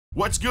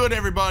What's good,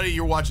 everybody?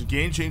 You're watching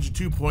Game Changer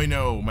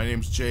 2.0. My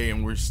name's Jay,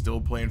 and we're still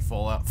playing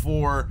Fallout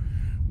 4.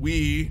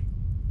 We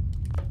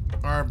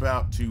are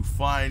about to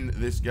find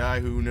this guy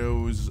who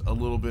knows a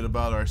little bit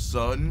about our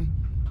son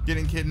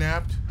getting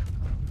kidnapped.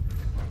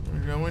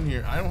 We're gonna go in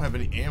here. I don't have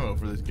any ammo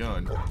for this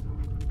gun,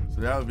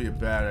 so that would be a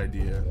bad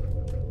idea.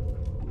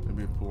 That'd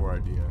be a poor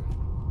idea.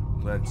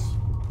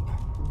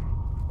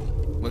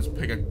 Let's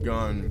pick a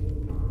gun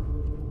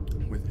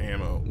with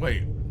ammo.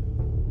 Wait.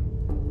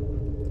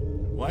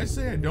 Well, I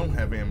say I don't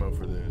have ammo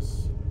for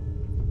this,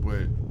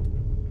 but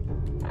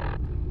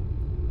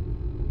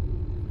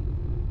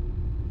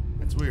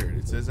that's weird.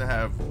 It says I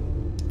have.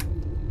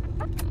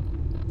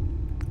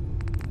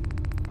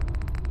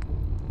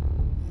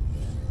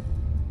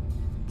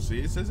 See,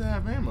 it says I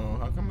have ammo.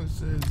 How come it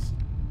says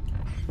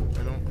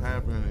I don't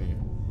have any?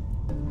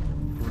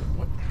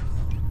 What?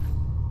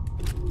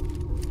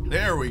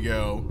 There we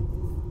go.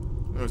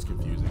 That was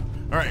confusing.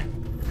 All right,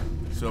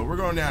 so we're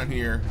going down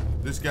here.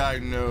 This guy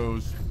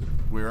knows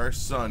where our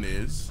son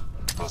is,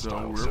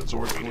 so we're of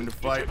course going to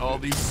fight all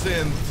these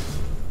synths.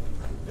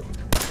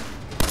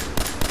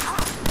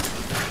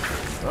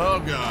 Oh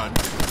god.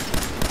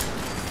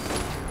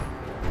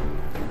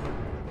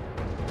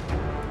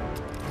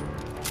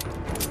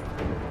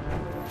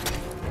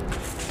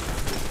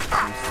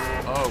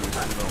 Oh, we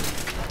still don't.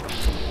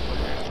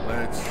 Okay,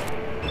 let's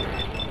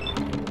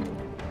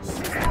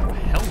see what the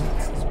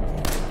helmets this one.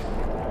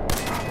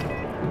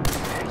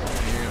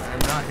 Yeah, I'm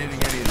not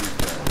hitting any of these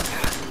guys.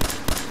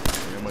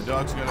 My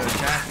dog's gonna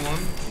attack one,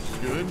 which is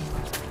good.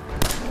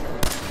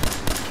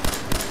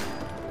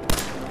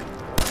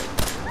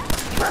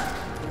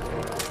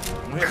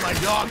 Don't hit my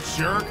dog,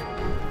 jerk!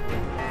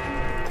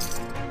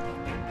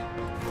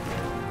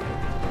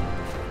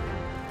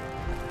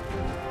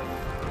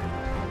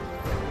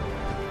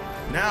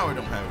 Now I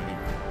don't have any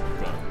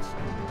guns.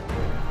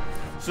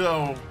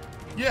 So,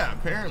 yeah,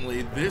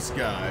 apparently this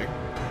guy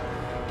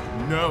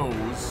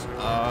knows,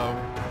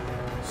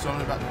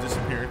 something about the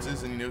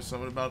disappearances, and he knows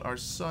something about our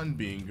son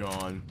being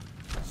gone.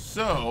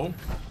 So,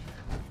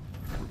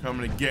 we're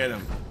coming to get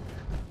him.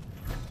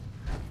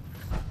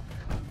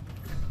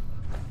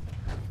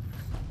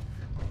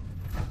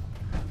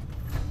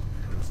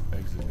 This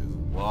exit is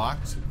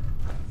locked.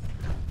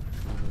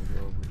 I'm gonna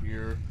go over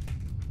here.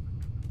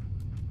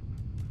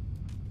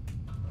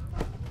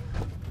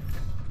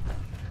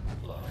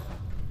 Look,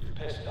 you're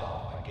pissed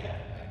off, I get it,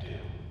 I do.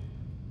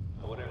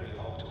 But whatever you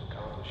hope to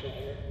accomplish in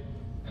here,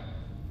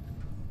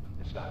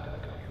 it's not gonna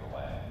go your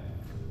way.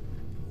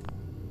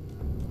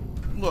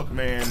 Look,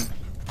 man.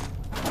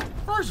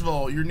 First of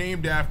all, you're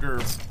named after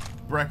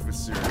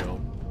breakfast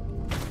cereal.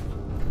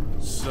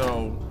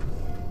 So,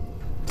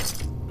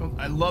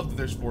 I love that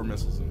there's 4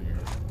 missiles in here.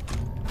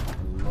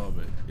 Love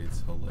it.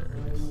 It's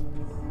hilarious.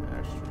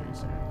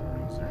 Ashtrays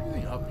here. Is there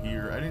anything up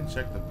here? I didn't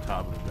check the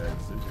top of the bed.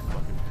 There's a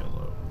fucking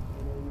pillow.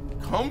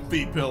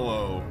 Comfy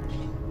pillow.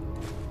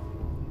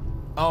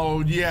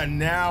 Oh, yeah,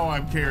 now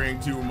I'm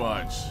carrying too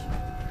much.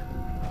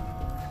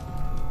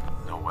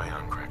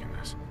 I'm cracking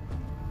this.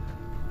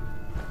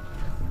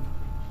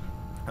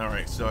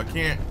 Alright, so I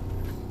can't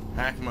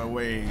hack my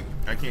way.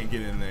 I can't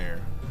get in there.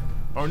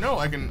 Oh no,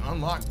 I can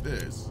unlock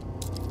this.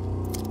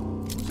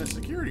 What's that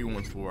security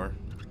one for?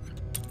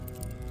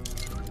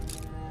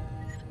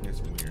 It's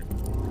weird.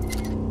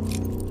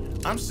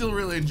 I'm still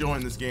really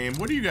enjoying this game.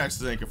 What do you guys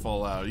think of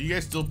Fallout? Are you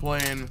guys still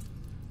playing?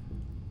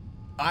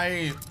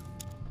 I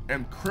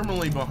am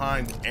criminally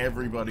behind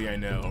everybody I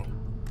know.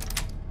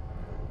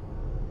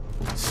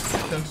 I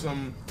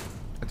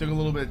took a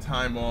little bit of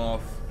time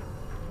off.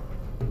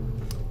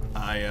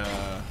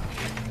 I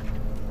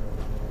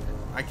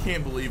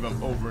can't believe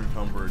I'm over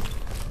encumbered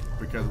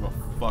because of a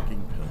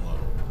fucking pillow.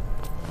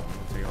 I'm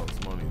gonna take all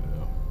this money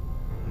though.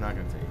 I'm not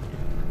gonna take it.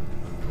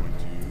 I'm going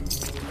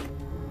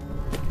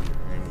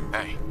to.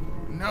 Hey.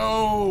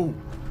 No.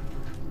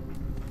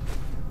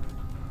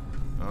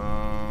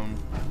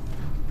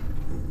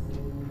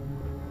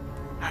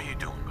 How you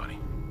doing, buddy?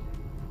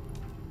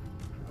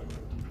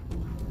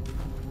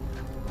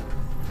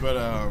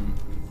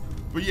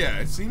 But yeah,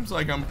 it seems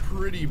like I'm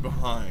pretty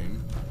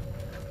behind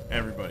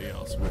everybody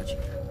else, which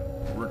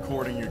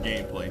recording your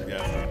gameplay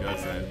definitely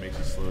does that. It makes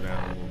you slow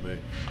down a little bit.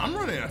 I'm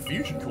running out of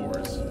fusion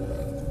cores,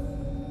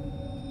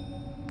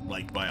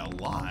 like by a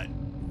lot.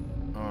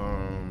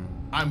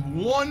 I'm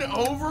 1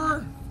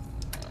 over.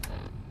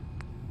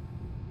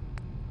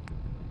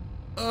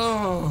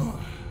 Oh.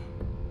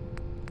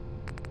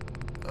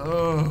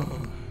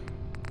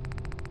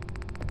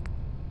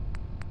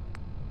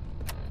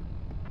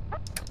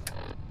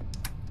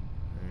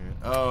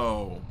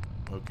 Oh,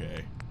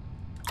 okay.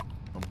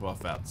 I'm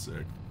buff out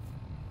sick.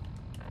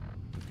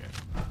 Okay,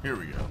 here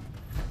we go.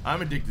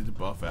 I'm addicted to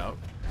buff out.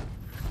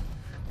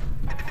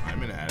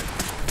 I'm an addict.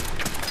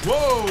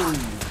 Whoa!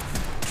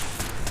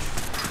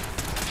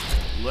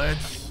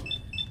 Let's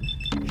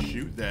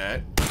shoot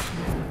that.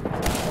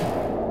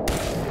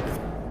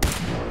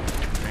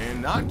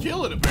 And not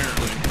kill it,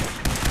 apparently.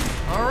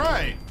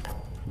 Alright.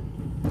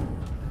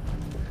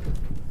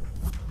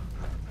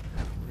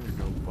 We're gonna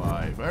go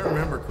by. If I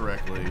remember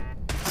correctly,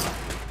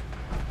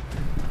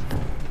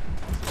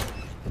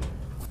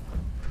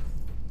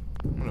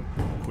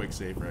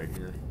 quick save right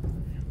here.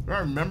 If I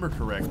remember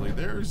correctly,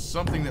 there's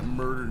something that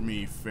murdered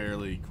me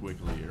fairly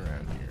quickly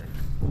around here.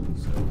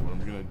 So what I'm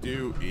gonna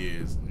do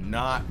is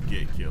not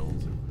get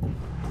killed.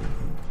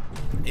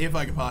 If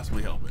I could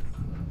possibly help it.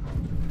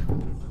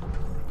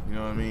 You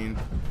know what I mean?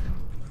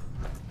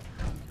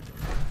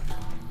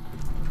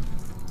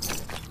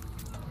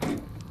 Okay.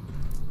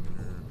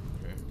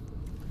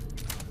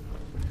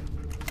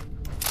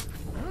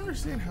 I don't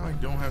understand how I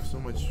don't have so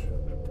much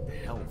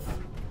health.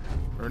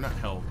 Or not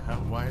health.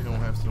 Why I don't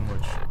have so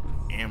much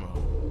ammo.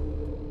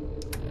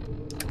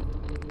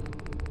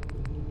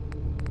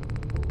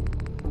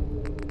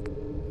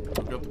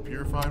 Pick up the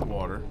purified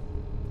water.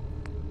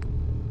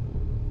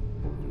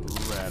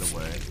 Rad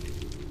away.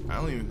 I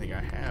don't even think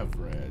I have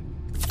rad.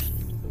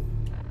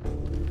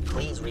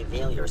 Please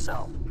reveal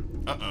yourself.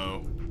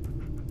 Uh-oh.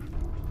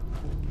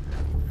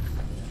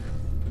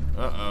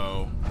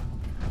 Uh-oh.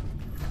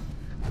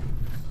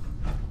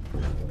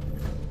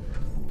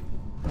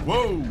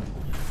 Whoa!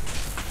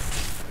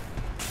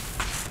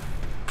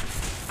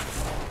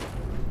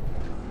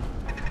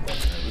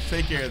 Let's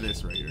take care of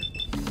this right here.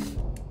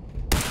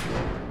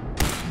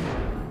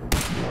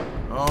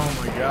 Oh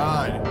my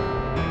god.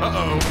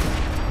 Uh-oh.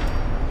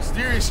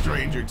 Mysterious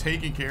stranger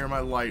taking care of my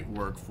light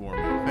work for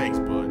me. Thanks,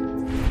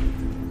 bud.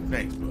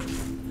 Thanks, bud.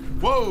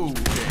 Whoa!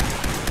 Okay.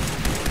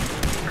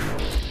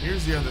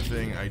 Here's the other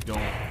thing I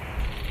don't...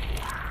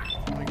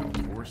 Like a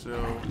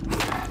torso. I'm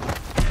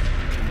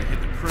gonna hit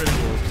the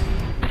critical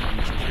and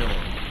just kill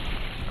him.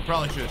 I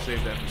probably should have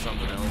saved that for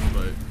something else,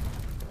 but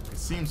it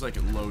seems like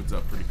it loads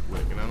up pretty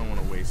quick, and I don't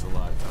want to waste a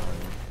lot of time.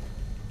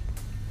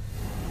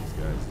 These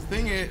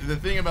guys. The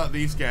thing about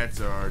these cats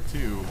are,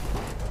 too,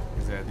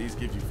 is that these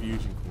give you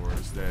fusion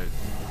cores that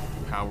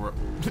power up.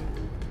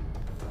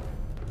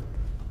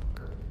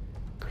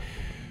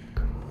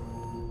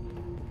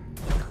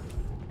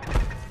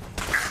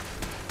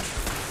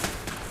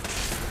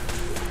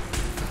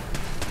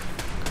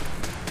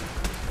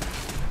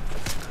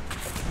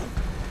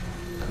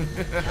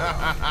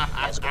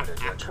 Has ordered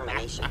your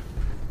termination.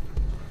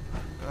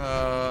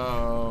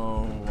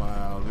 Oh,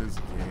 wow, this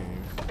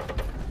game.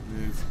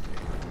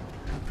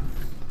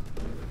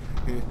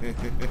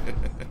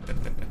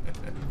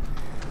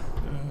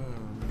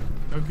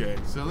 Okay,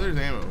 so there's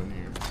ammo in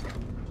here.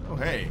 Oh,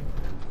 hey.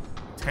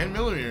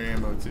 10mm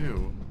ammo,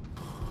 too.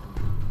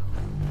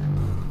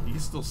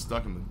 He's still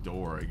stuck in the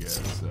door, I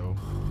guess, so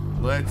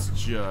let's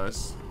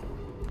just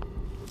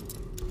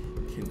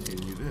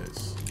continue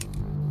this.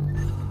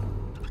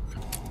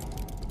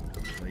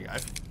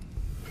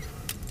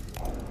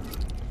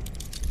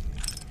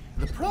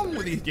 The problem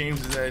with these games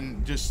is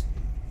that just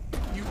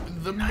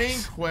the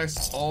main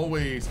quests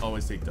always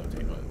take duct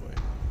tape, by the way.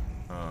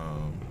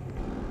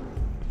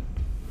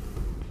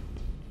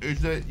 Is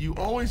that you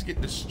always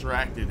get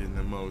distracted in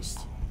the most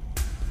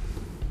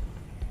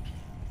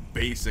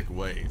basic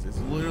ways. It's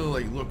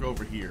literally like, look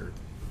over here.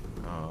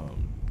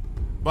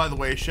 By the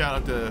way, shout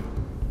out to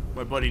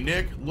my buddy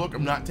Nick. Look,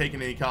 I'm not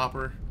taking any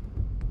copper.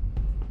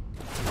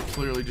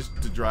 Clearly just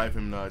to drive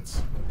him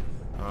nuts.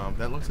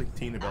 That looks like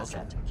Tina Belcher.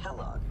 Asset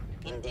Kellogg.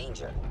 In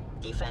danger.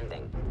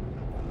 Defending.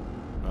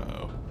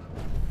 Uh-oh.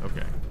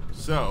 Okay.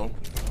 So,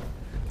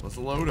 let's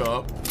load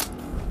up.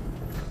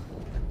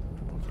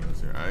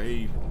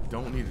 I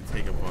don't need to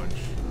take a bunch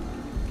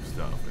of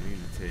stuff. I need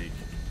to take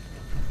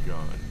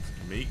guns.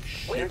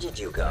 Makeshift Where did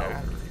you go?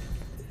 battery.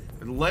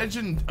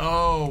 Legend.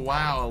 Oh,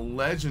 wow. A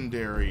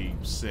legendary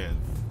synth.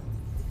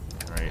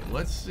 Alright,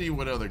 let's see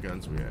what other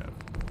guns we have.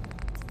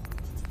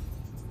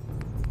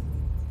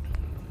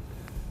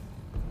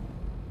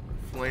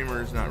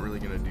 Flamer's not really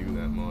going to do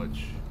that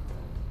much.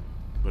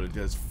 But it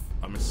does...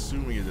 I'm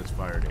assuming it does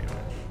fire damage.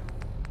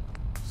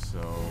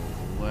 So,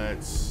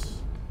 let's...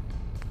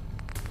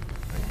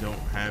 I don't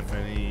have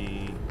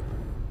any...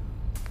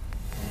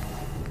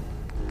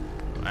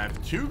 I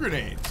have 2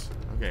 grenades.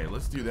 Okay,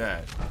 let's do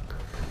that.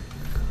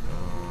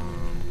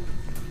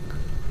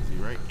 Is he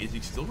right? Is he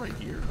still right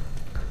here?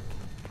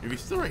 If he's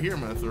still right here,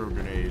 I'm gonna throw a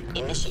grenade.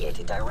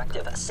 Initiate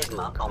Directive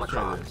Sigma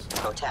Omicron.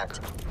 Protect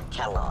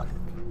Kellogg.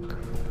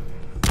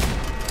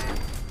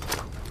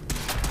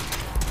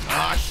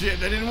 Ah, shit,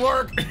 that didn't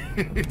work!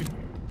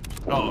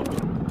 Oh,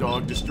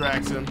 dog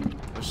distracts him.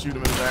 Let's shoot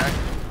him in the back.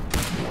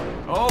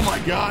 Oh my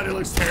god, it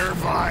looks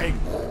terrifying!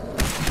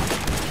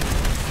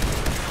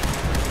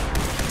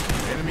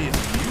 Enemy is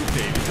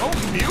mutated.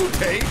 Don't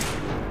mutate!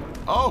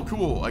 Oh,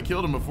 cool. I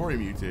killed him before he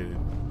mutated.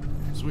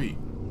 Sweet.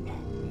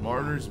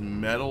 Martyr's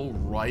metal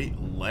right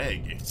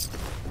leg.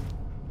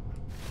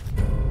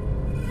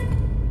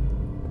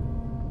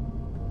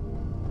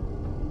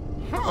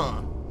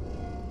 Huh.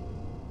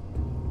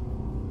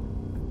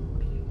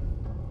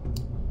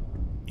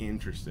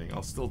 Interesting.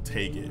 I'll still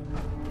take it.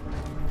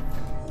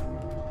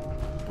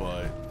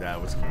 But that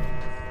was kind of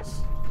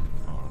nice,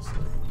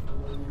 honestly.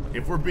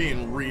 If we're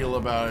being real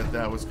about it,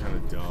 that was kind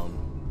of dumb.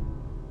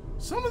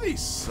 Some of these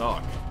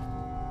suck.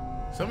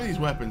 Some of these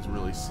weapons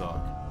really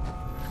suck.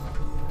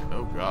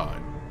 Oh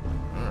god.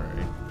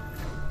 Alright.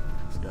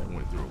 This guy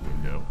went through a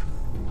window.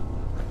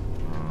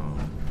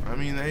 I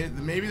mean,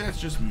 maybe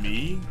that's just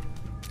me.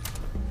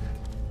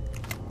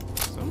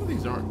 Some of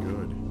these aren't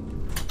good.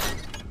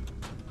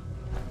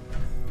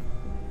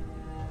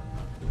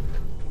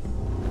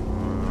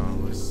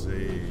 Let's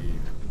see.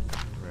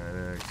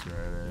 Rad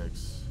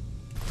X.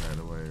 Right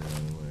away.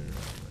 Okay.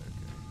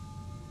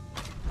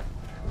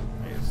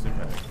 Hey, stay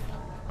back.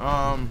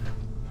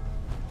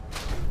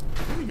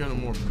 Let me go to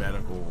more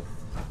medical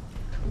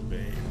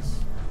bays.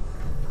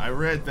 I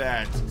read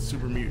that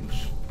super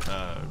mutants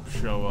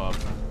show up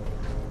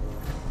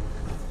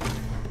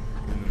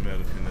in the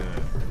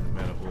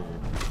medical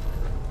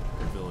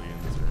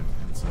pavilions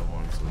and so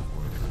on and so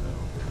forth. So,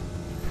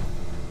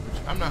 which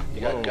I'm not.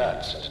 You got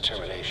guts and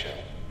determination.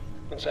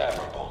 It's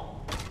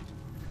admirable.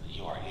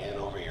 You are in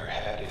over your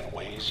head in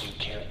ways you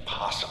can't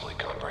possibly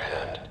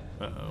comprehend.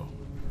 Uh-oh.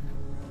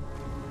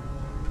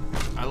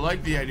 I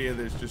like the idea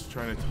that it's just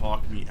trying to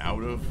talk me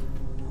out of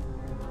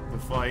the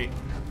fight.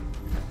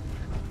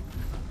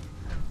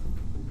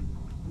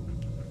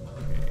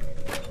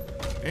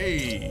 Okay.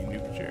 Hey,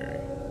 Nuke Cherry.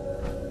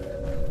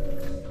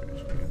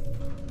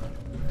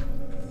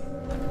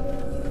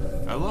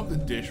 I love the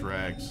dish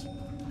rags.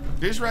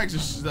 Dish rags are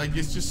like,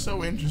 it's just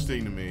so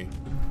interesting to me.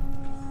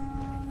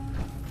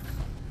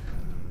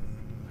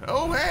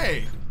 Oh,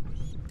 hey!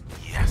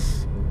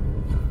 Yes!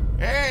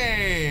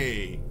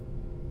 Hey!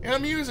 And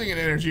I'm using an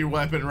energy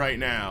weapon right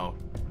now.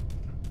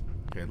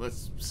 Okay,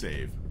 let's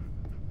save.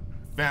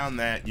 Found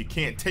that. You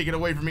can't take it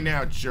away from me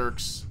now,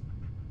 jerks.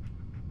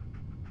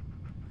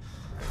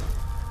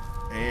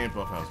 And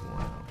buff house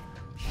worn out.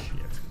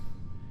 Shit.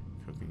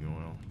 Cooking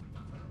oil.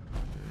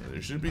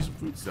 There should be some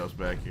foodstuffs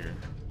back here.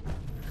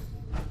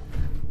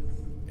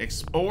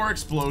 Or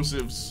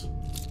explosives.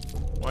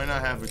 Why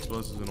not have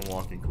explosives in a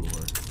walk-in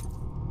cooler?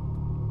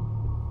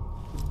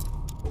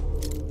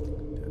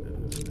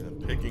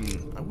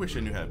 Picking. I wish I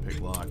knew how to pick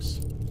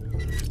locks.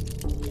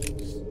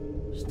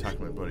 Just talk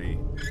to my buddy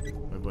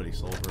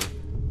Sulfur.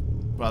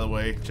 By the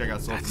way, check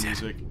out Sulfur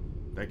Music.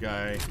 That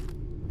guy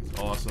is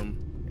awesome.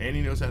 And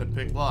he knows how to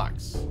pick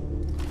locks.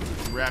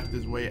 He wrapped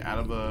his way out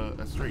of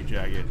a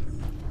straitjacket,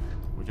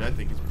 which I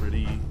think is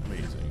pretty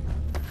amazing.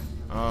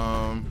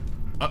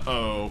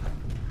 Uh-oh.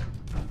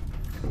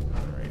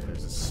 Alright,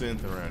 there's a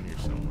synth around here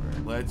somewhere.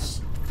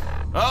 Let's...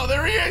 Oh,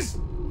 there he is!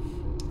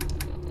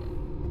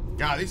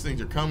 God, these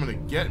things are coming to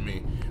get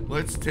me.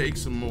 Let's take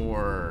some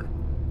more...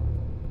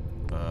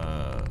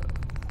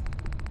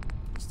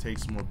 let's take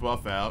some more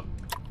buff out.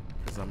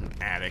 Because I'm an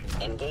addict.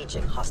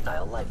 Engaging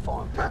hostile life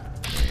form. And,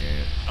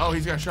 oh,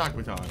 he's got a shock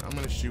baton. I'm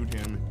gonna shoot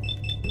him.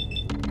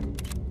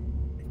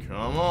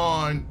 Come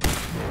on.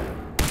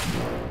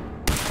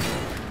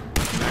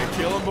 Can I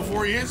kill him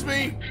before he hits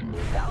me?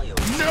 Value.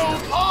 No!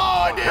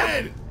 Oh, I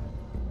did!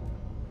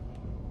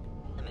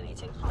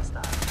 Eliminating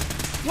hostile.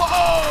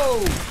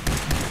 Whoa!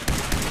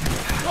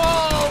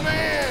 Oh,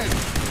 man!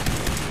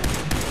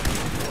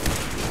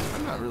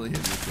 I'm not really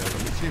hitting this guy.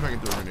 Let me see if I can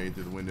throw a grenade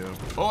through the window.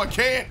 Oh, I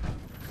can't!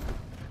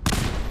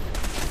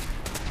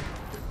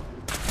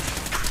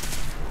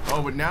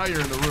 Oh, but now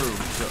you're in the room.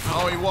 So,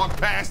 oh, he walked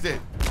past it.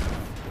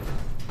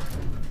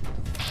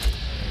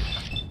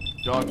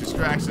 Dog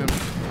distracts him.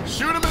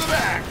 Shoot him in the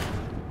back!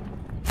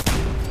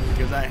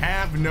 Because I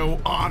have no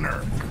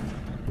honor.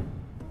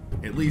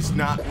 At least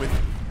not with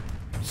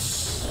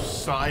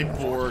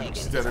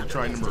cyborgs that are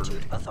trying to murder me.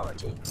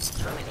 Authority.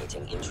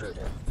 Terminating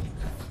intruder.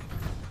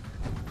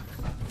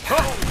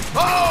 Oh!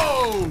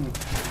 Oh!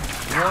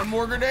 One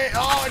more grenade.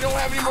 Oh, I don't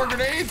have any more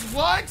grenades.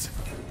 What?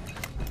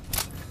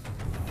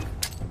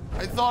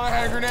 I thought I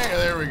had a grenade. Oh,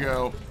 there we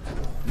go.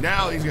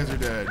 Now these guys are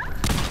dead.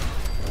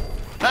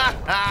 Ha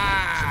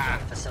ha!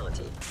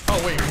 Facility. Oh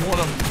wait, one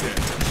of them's dead.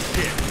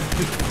 Shit.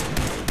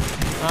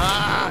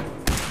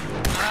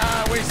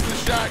 Wasted the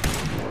shot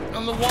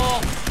on the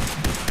wall.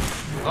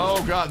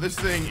 Oh god, this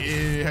thing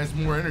has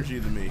more energy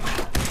than me.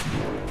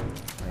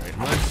 Alright,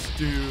 let's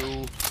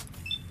do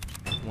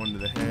one to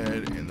the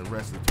head and the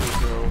rest of the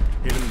torso.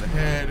 Hit him in the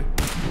head.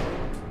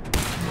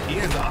 He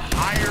has a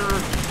higher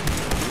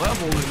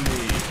level than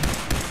me.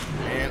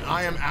 And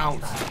I am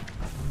out.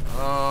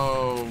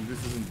 Oh,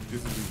 this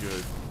isn't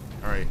good.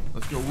 Alright,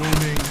 let's go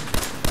wounding.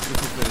 This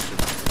will finish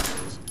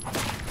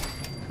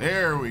him.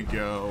 There we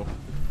go.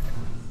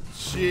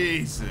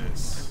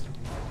 Jesus.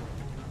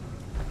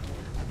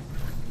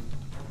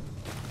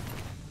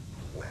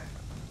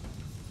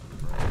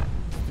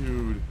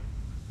 Dude.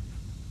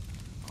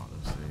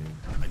 Autosave.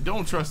 I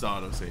don't trust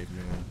autosave,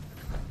 man.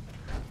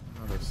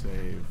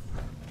 Autosave.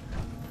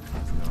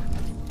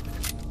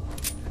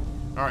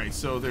 Alright,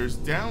 so there's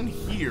down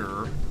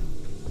here.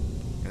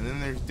 And then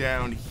there's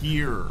down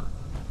here.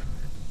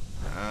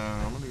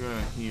 I'm gonna go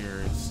down here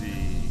and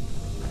see.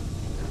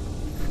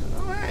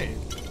 Oh, hey.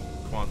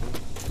 Quantum.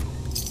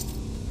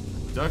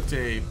 Duct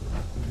tape.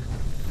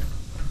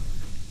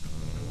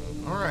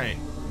 Alright.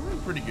 We're in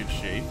pretty good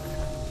shape.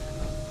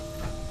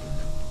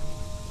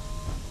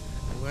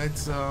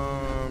 Let's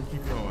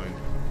keep going.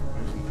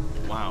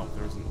 Wow,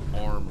 there's an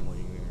arm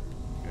laying there.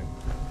 Okay.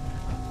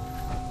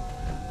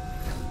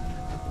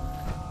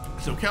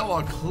 So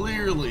Kellogg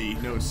clearly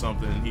knows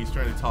something. He's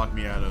trying to talk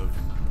me out of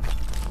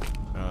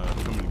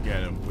coming to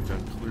get him, which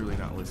I'm clearly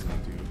not listening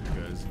to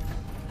because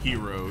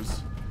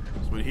heroes.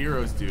 That's what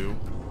heroes do.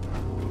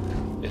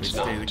 It's They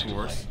stay not the too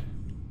course. late.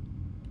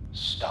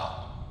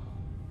 Stop.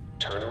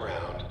 Turn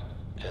around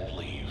and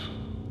leave.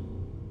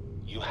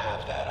 You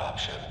have that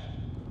option.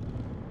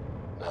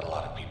 Not a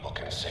lot of people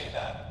can say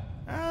that.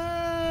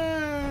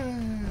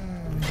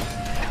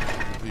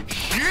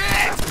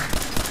 Shit!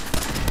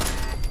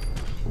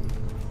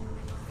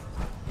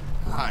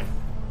 Hi.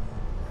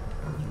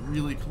 That was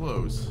really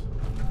close.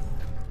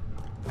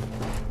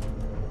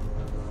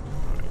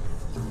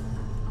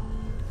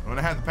 I'm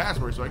gonna have the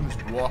password so I can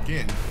just walk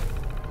in.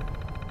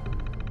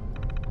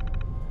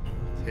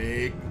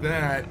 Take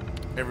that.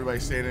 Everybody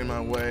standing in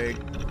my way.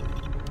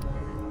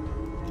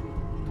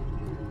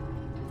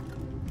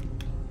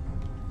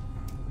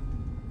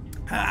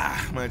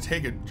 I'm gonna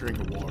take a drink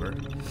of water.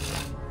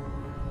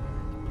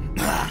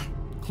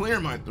 Clear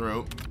my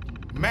throat.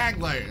 Mag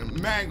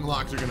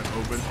locks are gonna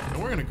open,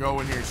 and we're gonna go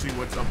in here and see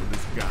what's up with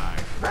this guy.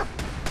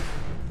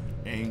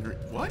 Angry.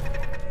 What?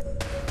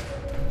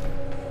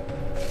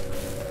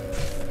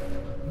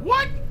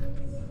 What?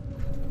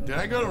 Did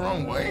I go the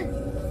wrong way?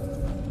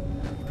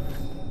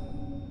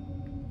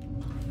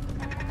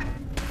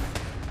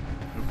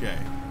 Okay,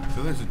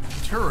 so there's a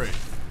turret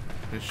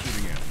that's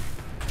shooting at me.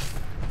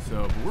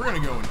 So, but we're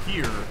gonna go in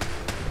here. I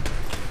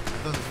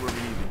thought this is where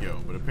we need to go,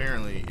 but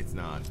apparently it's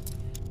not.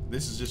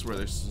 This is just where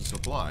their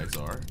supplies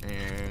are,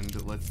 and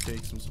let's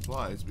take some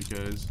supplies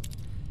because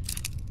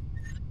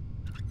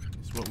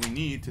it's what we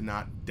need to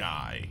not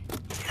die.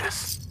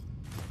 Yes.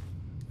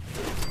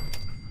 Let's go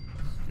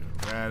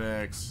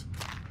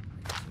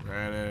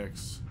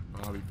Rad-X,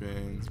 bobby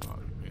pins,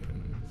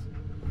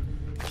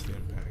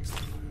 Stimpaks.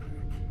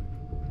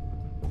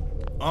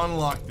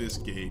 Unlock this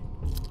gate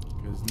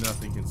because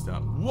nothing can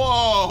stop.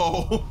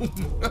 Whoa!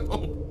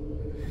 No.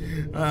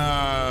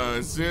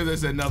 As soon as I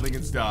said nothing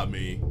can stop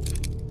me.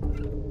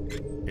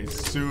 As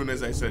soon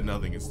as I said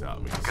nothing can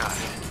stop me. Got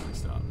it.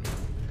 Stop me.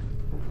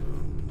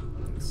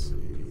 Let's see.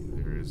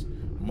 There's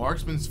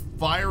Marksman's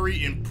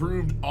Fiery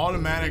Improved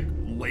Automatic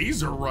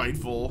Laser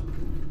Rifle.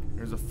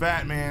 There's a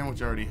Fat Man,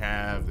 which I already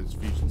have. There's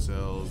fusion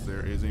cells.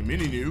 There is a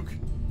mini nuke.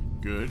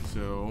 Good.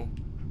 So,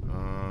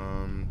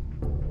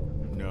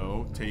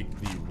 no. Take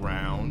the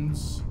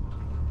rounds.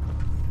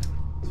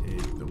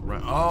 Take the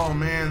round. Oh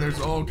man, there's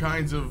all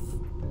kinds of.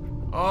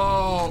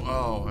 Oh,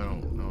 I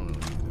don't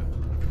need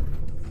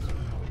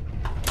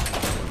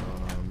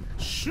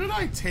that. Should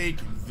I take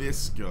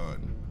this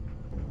gun?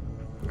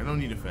 I don't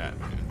need a Fat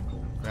Man.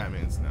 Fat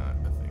Man's not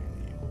a thing I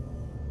need.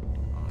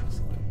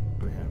 Honestly,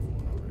 I have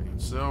one already.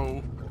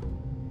 So,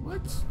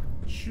 let's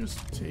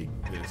just take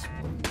this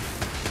one.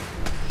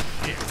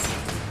 Shit.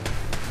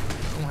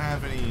 I don't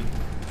have any.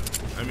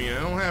 I mean, I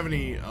don't have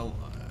any. I don't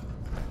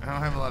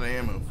have a lot of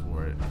ammo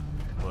for it,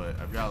 but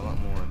I've got a lot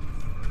more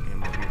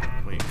ammo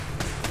here. Wait.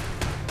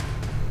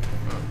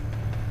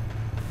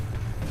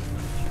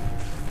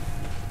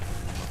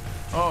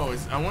 Oh,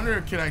 I wonder,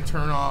 can I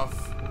turn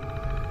off?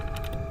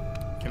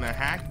 Can I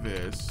hack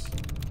this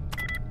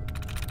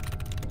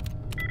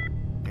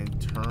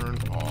and turn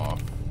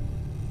off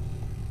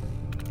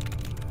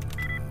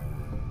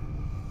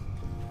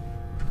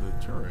the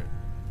turret?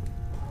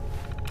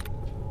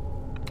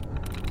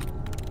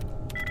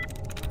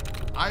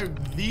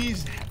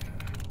 These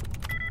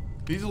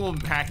little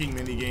hacking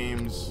mini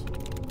games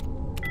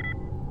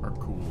are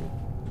cool.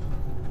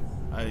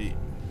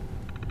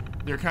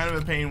 They're kind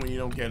of a pain when you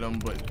don't get them,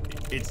 but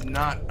it's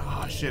not.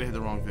 Ah, shit! I hit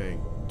the wrong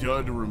thing.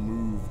 Dud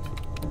removed.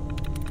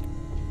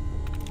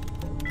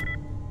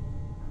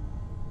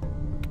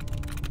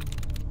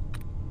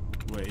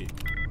 Wait.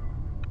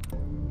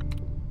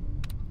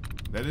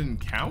 That didn't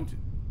count?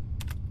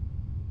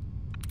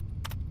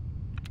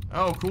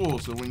 Oh, cool.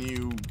 So when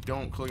you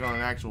don't click on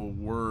an actual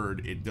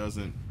word, it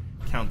doesn't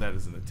count that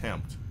as an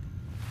attempt.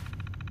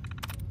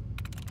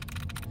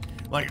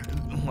 Like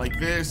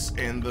this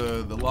and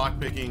the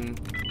lockpicking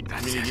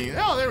mini game.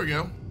 Oh, there we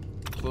go.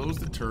 Close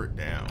the turret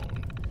down.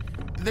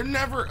 They're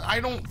never. I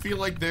don't feel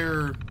like they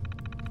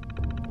are.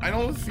 I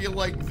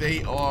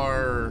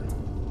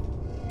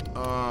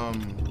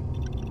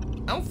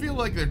don't feel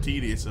like they're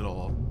tedious at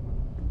all.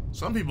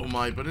 Some people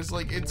might, but it's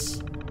like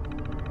it's.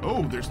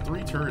 Oh, there's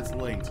 3 turrets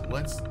linked.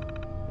 Let's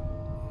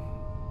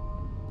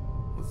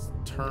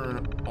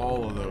turn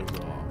all of those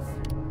off,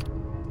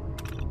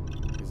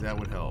 because that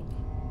would help.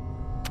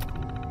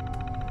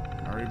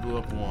 I already blew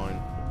up one.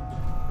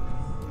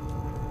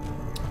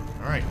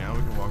 Alright, now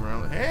we can walk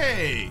around.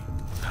 Hey!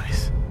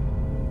 Nice.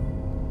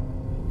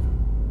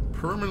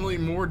 Permanently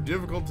more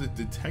difficult to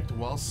detect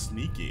while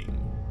sneaking.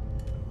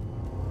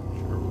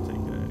 Sure, we'll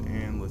take that.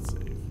 And let's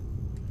save.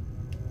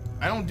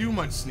 I don't do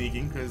much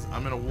sneaking because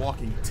I'm in a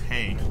walking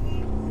tank.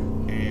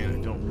 And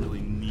I don't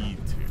really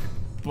need to.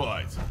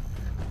 But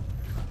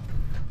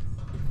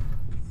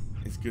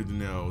it's good to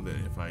know that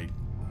if I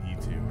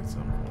need to at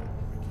some point,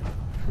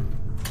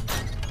 I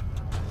can.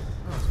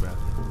 Oh, it's bad.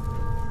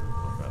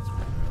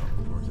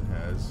 Of course it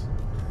has.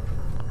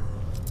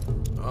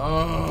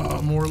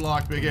 Oh, more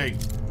lockpicking.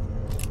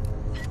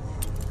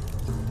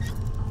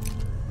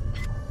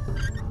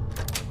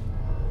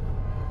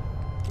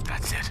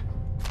 That's it.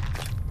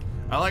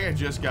 I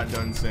just got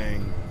done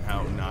saying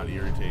how not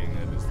irritating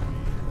that is to me.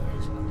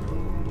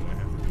 I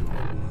have to do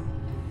that.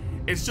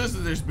 It's just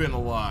that there's been a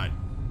lot.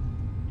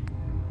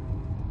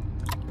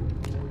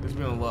 There's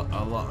been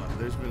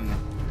there's been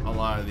a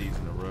lot of these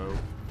in a row.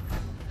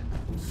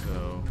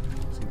 So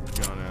let's get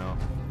the gun out.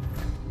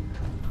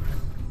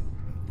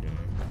 Okay.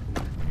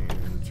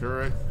 And the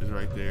turret is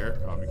right there.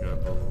 Copy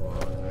cut, blah blah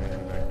blah. Is there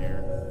anything back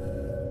here?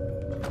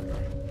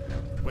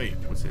 Wait,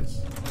 what's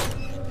this?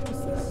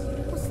 What's this?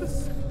 What's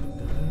this?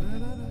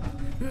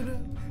 Okay,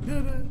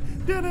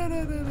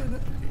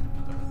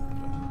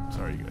 I'm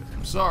sorry, you guys.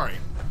 I'm sorry.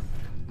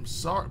 I'm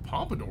sorry.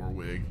 Pompadour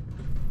wig.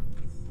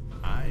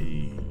 Yeah,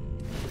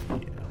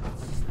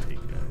 let's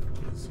take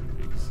that. Get some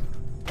wigs.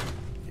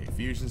 Okay,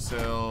 fusion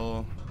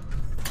cell.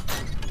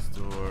 This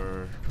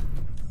door.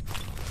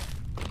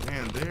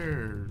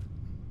 Man,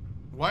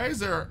 why is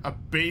there a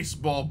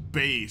baseball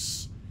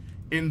base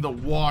in the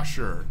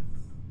washer?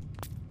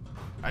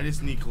 I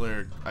just need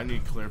I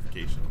need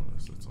clarification on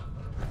this. That's all.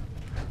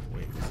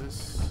 Wait, is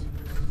this?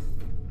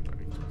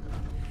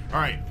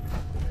 Alright.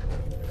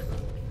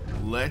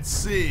 Let's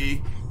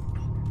see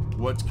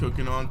what's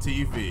cooking on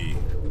TV.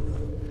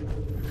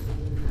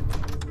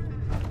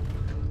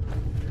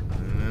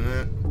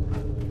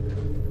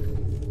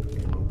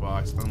 Ammo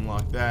box,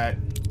 unlock that.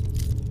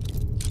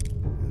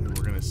 And then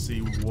we're gonna see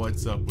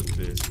what's up with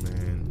this,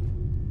 man.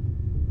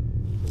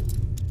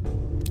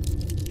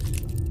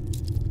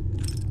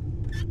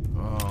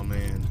 Oh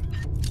man.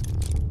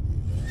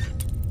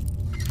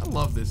 I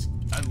love this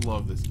game. I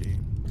love this game.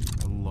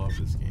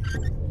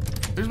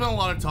 There's been a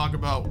lot of talk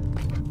about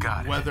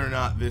whether or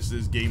not this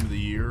is Game of the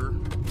Year.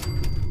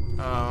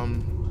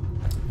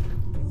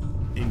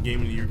 In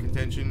Game of the Year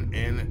contention,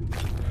 and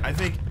I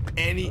think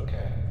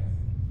Okay,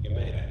 you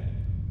made it.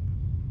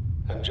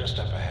 I'm just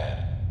up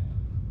ahead.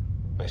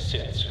 My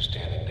synths are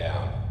standing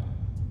down.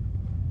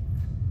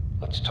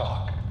 Let's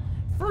talk.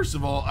 First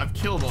of all, I've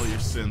killed all your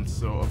synths,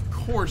 so of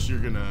course you're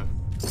gonna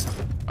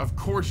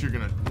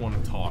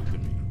want to talk to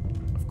me.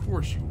 Of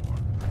course you are.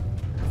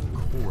 Of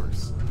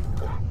course.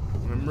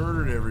 When I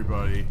murdered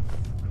everybody.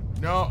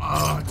 No,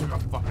 I took a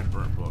fucking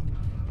burnt book.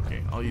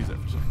 Okay, I'll use that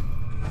for something.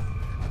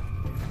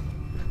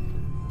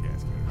 Yeah,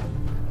 it's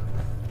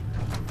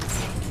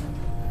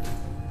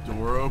good.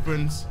 Door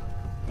opens.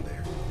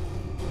 There.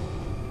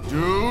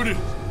 Dude!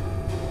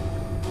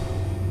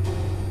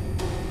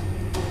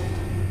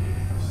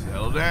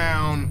 Settle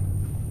down.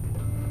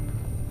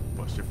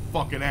 Bust your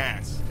fucking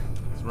ass.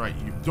 That's right.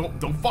 You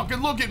don't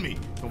fucking look at me.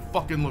 Don't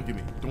fucking look at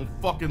me. Don't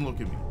fucking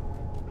look at me.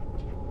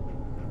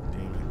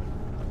 Damn it.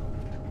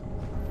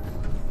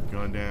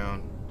 Gun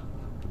down.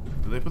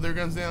 Do they put their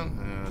guns down?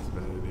 Yeah, that's a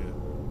bad idea.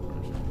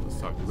 Let's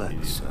talk to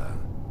this idiot.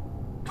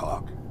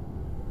 Talk.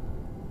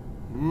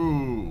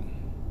 Ooh.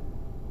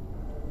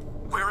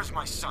 Where is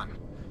my son?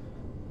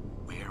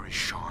 Where is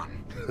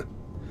Sean?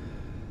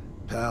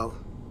 Pal,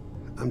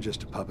 I'm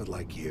just a puppet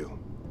like you.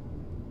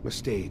 My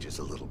stage is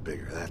a little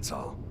bigger, that's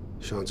all.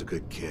 Sean's a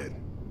good kid.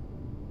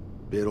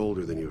 Bit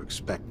older than you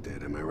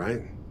expected, am I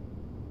right?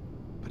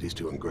 But he's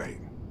doing great.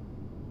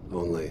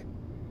 Only,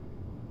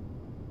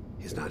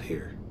 he's not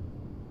here.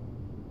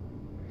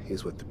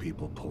 He's with the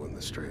people pulling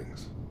the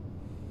strings.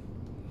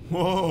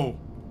 Whoa.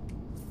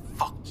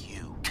 Fuck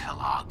you,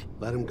 Kellogg.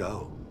 Let him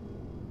go.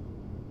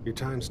 Your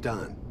time's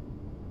done.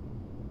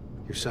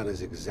 Your son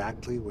is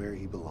exactly where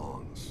he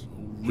belongs.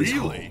 He's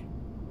Really? home.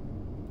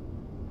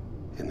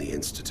 In the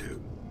Institute.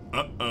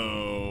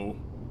 Uh-oh.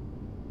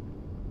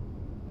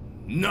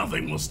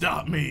 Nothing will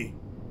stop me.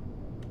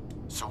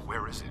 So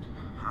where is it,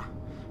 huh?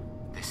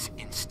 This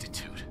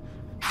institute.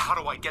 How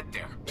do I get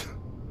there?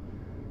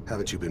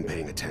 Haven't you been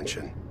paying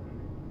attention?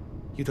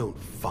 You don't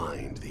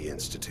find the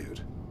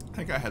Institute.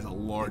 That guy has a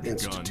large The gun.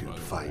 Institute by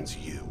the way. finds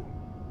you.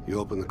 You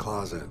open the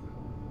closet.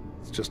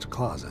 It's just a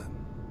closet.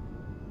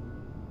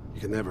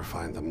 You can never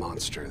find the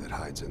monster that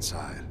hides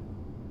inside.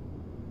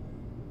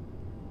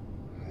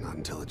 Not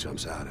until it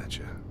jumps out at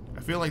you. I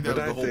feel like that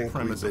But was the I whole think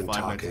premise we've of been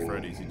Five Nights at talking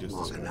Freddy's. He just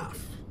long described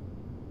enough.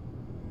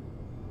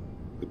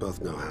 We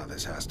both know how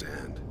this has to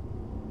end.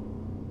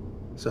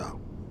 So,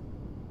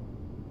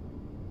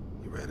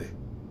 you ready?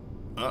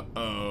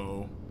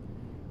 Uh-oh.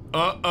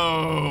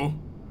 Uh-oh.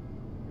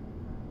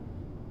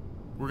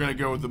 We're gonna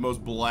go with the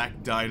most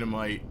Black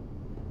Dynamite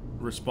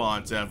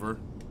response ever.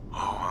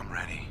 Oh, I'm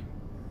ready.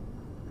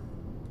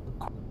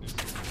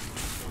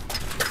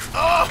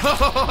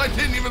 Oh, I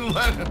didn't even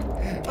let him.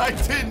 I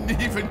didn't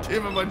even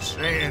give him a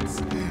chance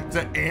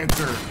to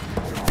answer.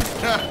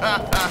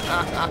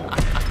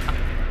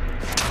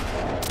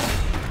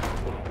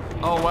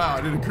 Oh, wow,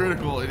 I did a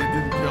critical and it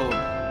didn't kill him.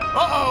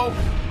 Uh-oh!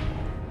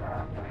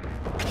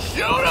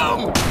 Shoot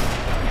him!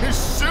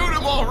 Just shoot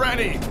him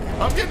already!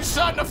 I'm getting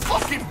shot in the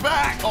fucking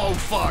back! Oh,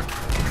 fuck.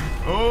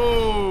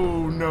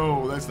 Oh,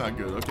 no, that's not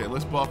good. Okay,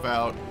 let's buff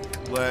out.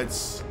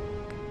 Let's...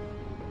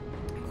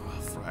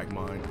 frag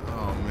mine.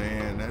 Oh,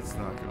 man, that's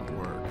not gonna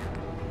work.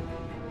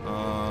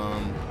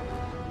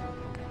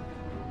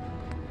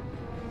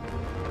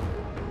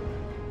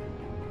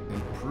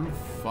 Improve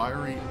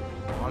fiery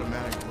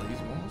automatic blaze.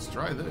 Well, let's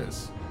try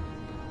this.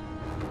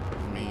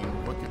 mean,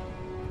 what could...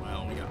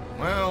 Well, we got...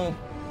 Well...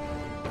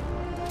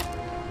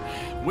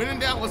 When in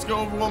doubt, let's go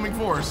overwhelming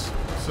force.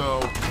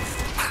 So...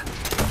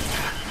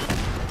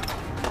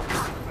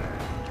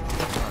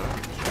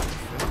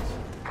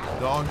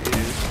 Dog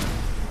is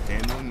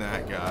handling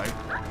that guy.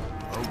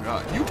 Oh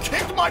god. You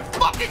kicked my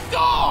fucking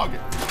dog!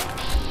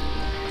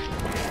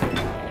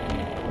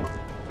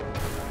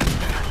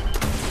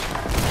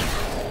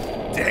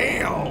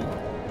 Damn!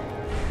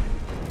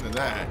 Look at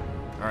that.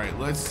 Alright,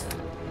 let's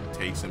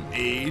take some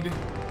aid.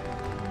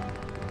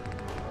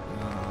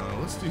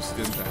 Let's do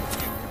stim packs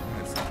again.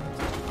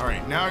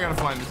 Alright, now I gotta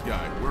find this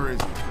guy. Where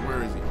is he?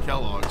 Where is he?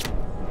 Kellogg.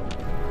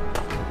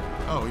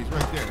 Oh, he's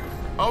right there.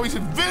 Oh, he's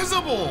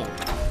invisible!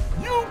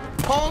 You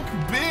punk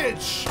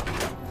bitch!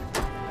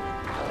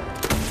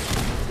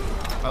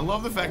 I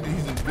love the fact that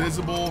he's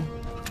invisible,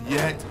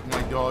 yet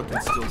my dog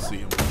can still see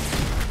him.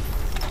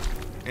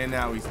 And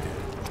now he's dead.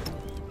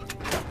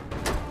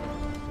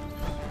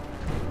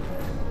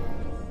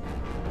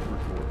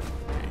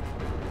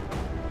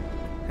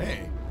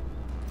 Hey,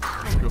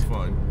 let's go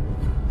fun.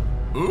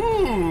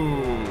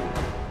 Ooh,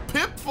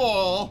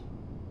 Pitfall.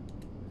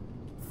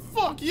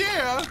 Fuck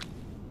yeah.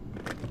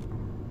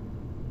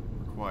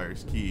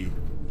 Requires key.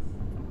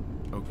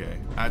 Okay,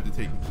 I have to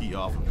take the key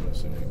off of him,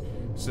 assuming.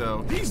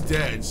 So he's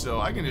dead. So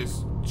I can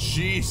just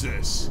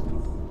Jesus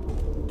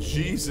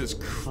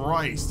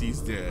Christ,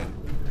 he's dead.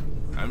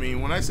 I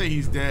mean, when I say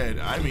he's dead,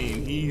 I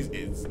mean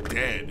it's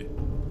dead.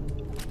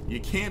 You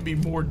can't be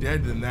more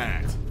dead than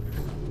that.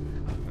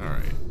 All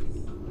right.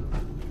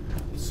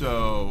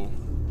 So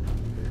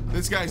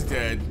this guy's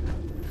dead.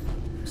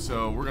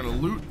 So we're gonna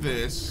loot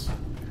this.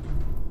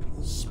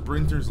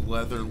 Sprinter's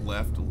leather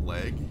left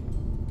leg.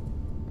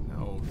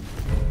 No.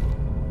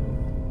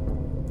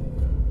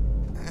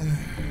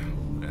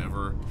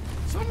 Whatever.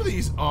 Some of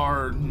these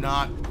are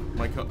not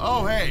like.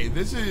 Oh hey,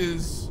 this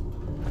is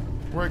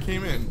where I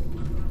came in.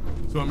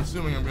 So I'm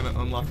assuming I'm gonna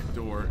unlock the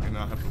door and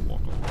not have to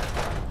walk all the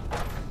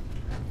way.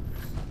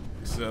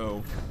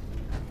 So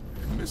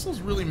missiles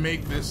really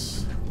make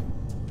this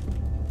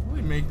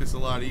a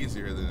lot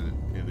easier than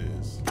it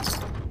is.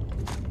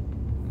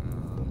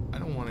 I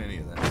don't want any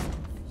of that stuff.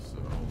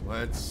 So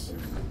let's.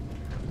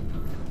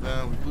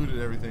 We've looted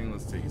everything.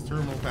 Let's take his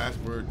terminal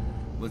password.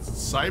 Let's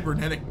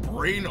cybernetic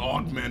brain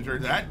augmenter.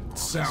 That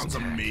sounds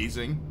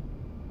amazing.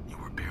 You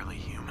were barely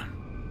human.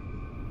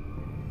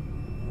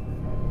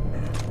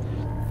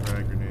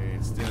 Frag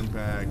grenades, stim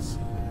packs,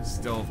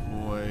 stealth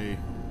boy,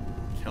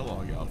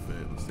 Kellogg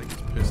outfit. Let's take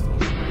his pistol.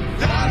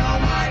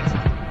 Dynamite!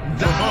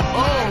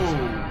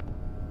 Oh!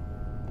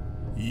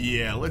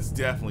 Yeah, let's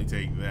definitely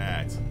take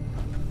that.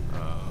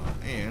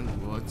 And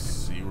let's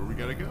see where we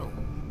gotta go.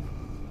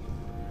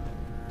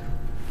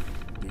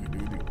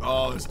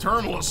 Oh, this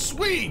terminal is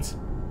sweet!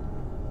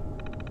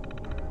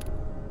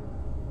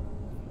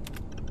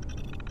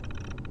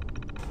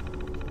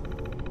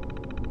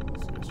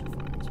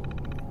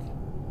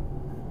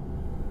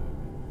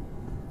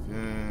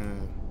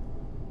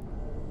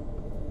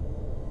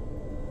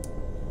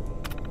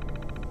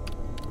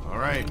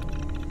 Alright.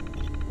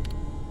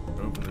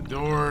 Open the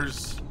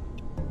doors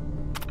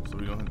so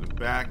we don't have to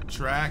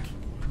backtrack.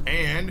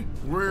 And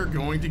we're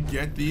going to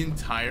get the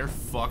entire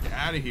fuck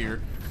out of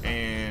here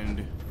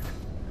and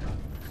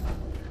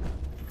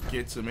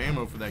get some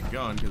ammo for that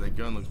gun, because that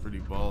gun looks pretty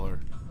baller.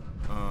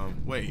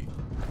 Wait.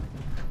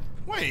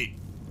 Wait!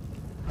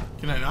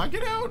 Can I not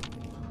get out?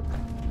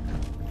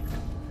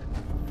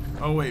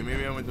 Oh wait,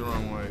 maybe I went the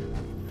wrong way.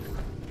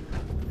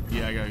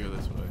 Yeah, I gotta go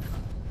this way.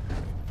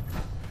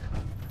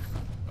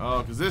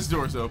 Oh, because this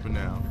door's open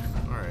now.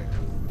 Alright.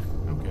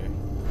 Okay.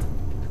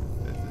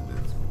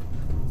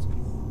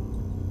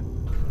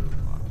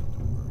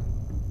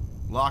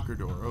 Locker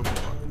door. Open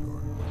locker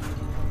door.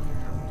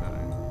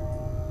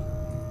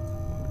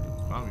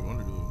 Tommy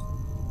Wonder Glue.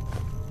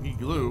 Need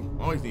glue.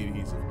 Always need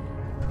adhesive.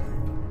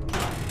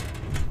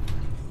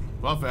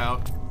 Buff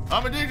out.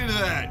 I'm addicted to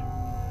that!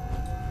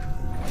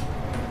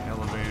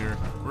 Elevator.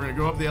 We're gonna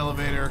go up the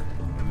elevator,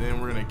 and then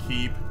we're gonna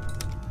keep...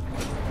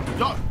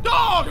 Dog!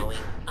 Dog!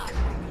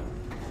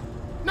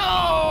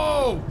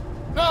 No!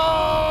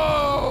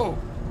 No!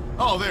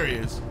 Oh, there he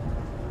is.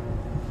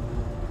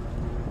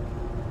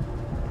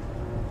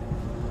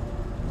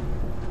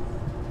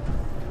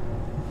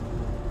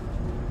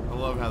 I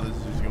love how this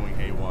is just going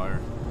haywire.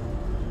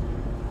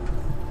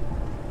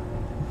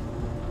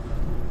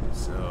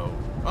 So,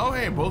 oh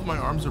hey, both my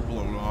arms are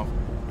blown off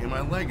and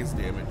my leg is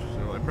damaged,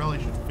 so I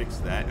probably should fix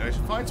that. And I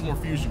should find some more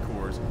fusion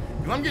cores,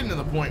 because I'm getting to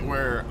the point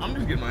where I'm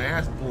just getting my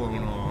ass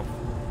blown off.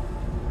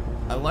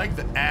 I like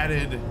the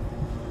added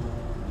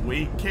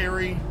weight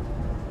carry.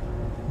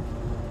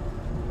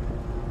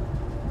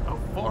 How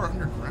far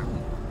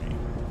underground are we?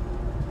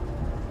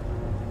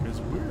 Because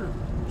we're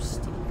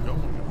still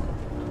going up.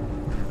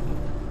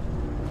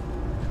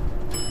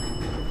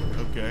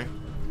 Okay.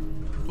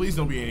 Please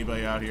don't be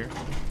anybody out here.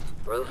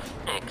 Roof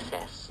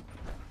access.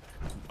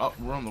 Oh,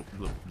 we're on the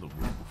roof.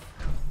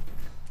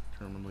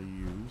 Terminally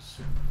use.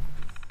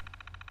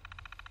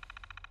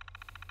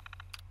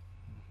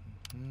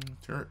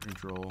 Turret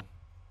control.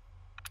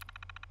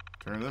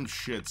 Turn them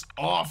shits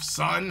off,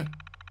 son.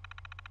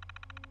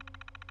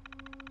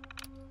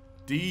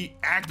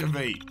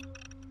 Deactivate.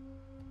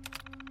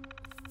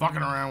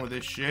 Fucking around with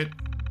this shit.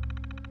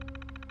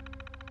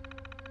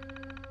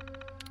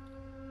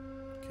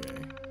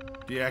 Okay.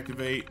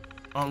 Deactivate.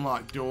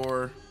 Unlock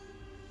door.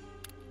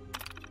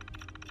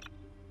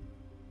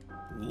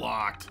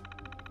 Locked.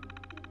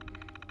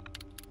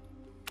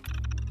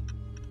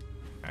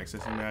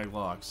 Accessing mag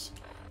locks.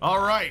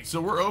 Alright,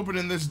 so we're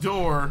opening this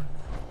door.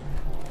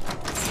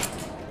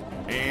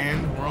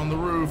 And we're on the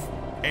roof.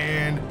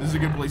 And this is a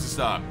good place to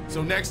stop.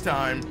 So next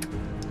time,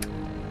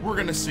 we're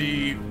gonna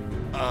see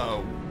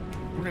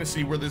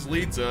where this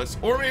leads us.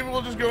 Or maybe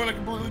we'll just go on a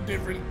completely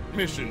different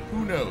mission.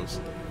 Who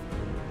knows?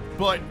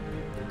 But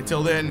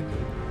until then,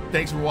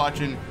 thanks for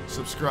watching.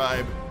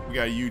 Subscribe. We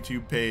got a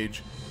YouTube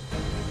page.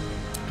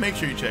 Make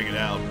sure you check it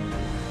out.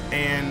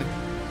 And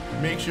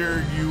make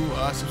sure you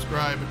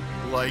subscribe,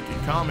 like,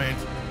 and comment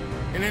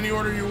in any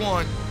order you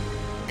want.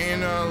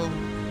 And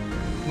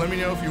let me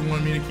know if you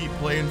want me to keep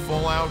playing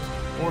Fallout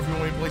or if you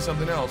want me to play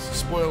something else.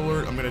 Spoiler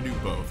alert, I'm going to do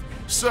both.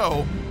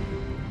 So,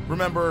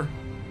 remember,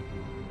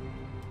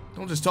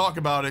 don't just talk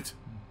about it,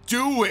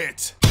 do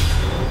it!